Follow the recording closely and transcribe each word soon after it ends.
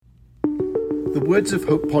The Words of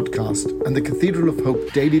Hope podcast and the Cathedral of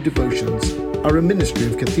Hope daily devotions are a ministry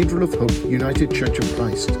of Cathedral of Hope United Church of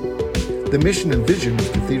Christ. The mission and vision of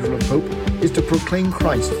Cathedral of Hope is to proclaim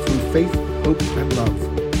Christ through faith, hope and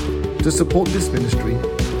love. To support this ministry,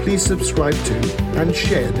 please subscribe to and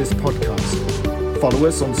share this podcast. Follow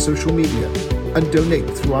us on social media and donate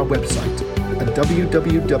through our website at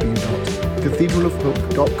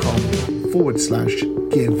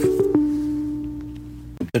www.cathedralofhope.com/give.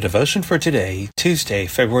 The devotion for today, Tuesday,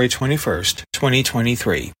 February 21st,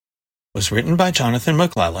 2023, was written by Jonathan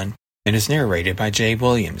McClellan and is narrated by Jay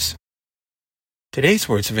Williams. Today's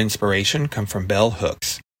words of inspiration come from Bell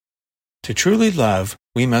Hooks. To truly love,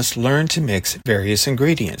 we must learn to mix various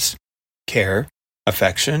ingredients: care,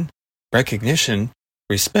 affection, recognition,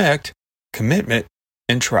 respect, commitment,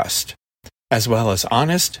 and trust, as well as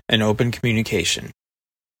honest and open communication.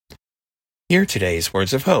 Hear today's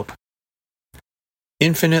words of hope.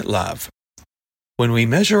 Infinite love. When we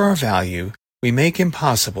measure our value, we make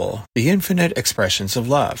impossible the infinite expressions of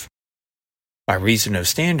love. By reason of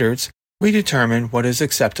standards, we determine what is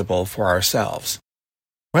acceptable for ourselves.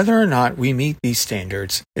 Whether or not we meet these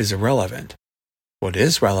standards is irrelevant. What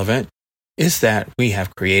is relevant is that we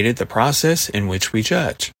have created the process in which we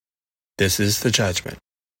judge. This is the judgment.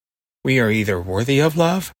 We are either worthy of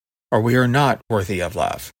love or we are not worthy of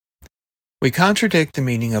love. We contradict the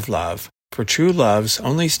meaning of love, for true love's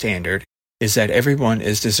only standard is that everyone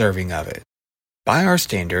is deserving of it. By our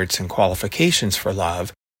standards and qualifications for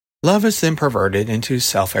love, love is then perverted into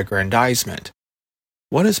self-aggrandizement.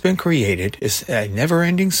 What has been created is a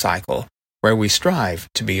never-ending cycle where we strive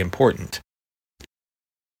to be important.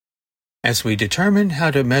 As we determine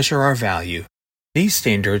how to measure our value, these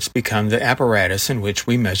standards become the apparatus in which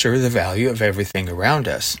we measure the value of everything around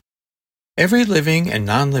us. Every living and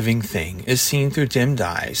non-living thing is seen through dimmed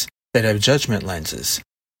eyes that have judgment lenses.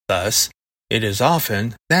 Thus, it is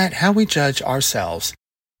often that how we judge ourselves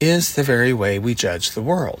is the very way we judge the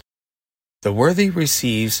world. The worthy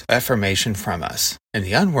receives affirmation from us, and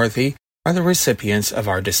the unworthy are the recipients of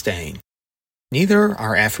our disdain. Neither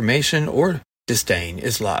our affirmation or disdain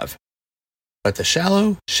is love, but the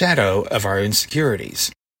shallow shadow of our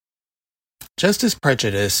insecurities. Just as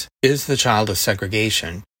prejudice is the child of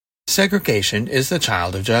segregation, segregation is the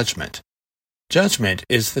child of judgment. Judgment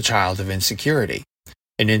is the child of insecurity,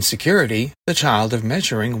 and insecurity the child of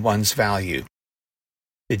measuring one's value.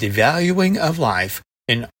 The devaluing of life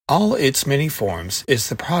in all its many forms is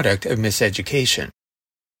the product of miseducation.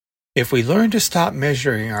 If we learn to stop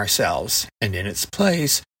measuring ourselves and in its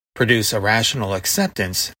place produce a rational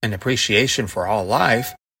acceptance and appreciation for all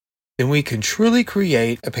life, then we can truly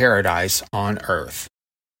create a paradise on earth.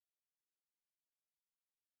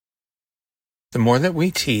 The more that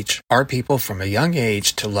we teach our people from a young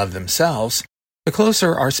age to love themselves, the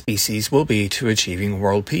closer our species will be to achieving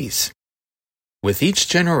world peace. With each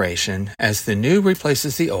generation, as the new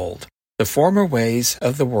replaces the old, the former ways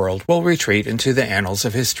of the world will retreat into the annals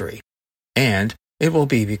of history, and it will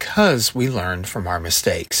be because we learned from our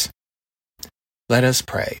mistakes. Let us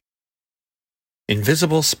pray.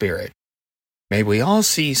 Invisible Spirit, may we all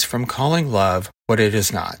cease from calling love what it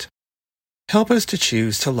is not. Help us to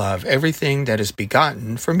choose to love everything that is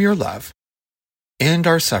begotten from your love. End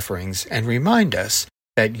our sufferings and remind us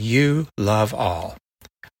that you love all.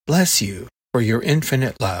 Bless you for your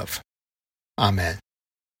infinite love. Amen.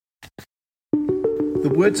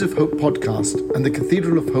 The Words of Hope podcast and the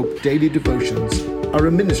Cathedral of Hope daily devotions are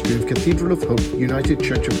a ministry of Cathedral of Hope United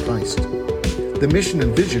Church of Christ. The mission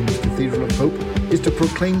and vision of Cathedral of Hope is to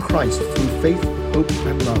proclaim Christ through faith, hope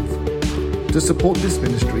and love. To support this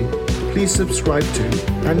ministry, please subscribe to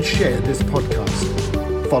and share this podcast.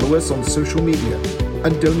 Follow us on social media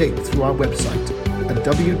and donate through our website at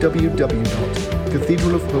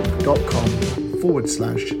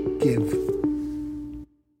www.cathedralofhope.com/give.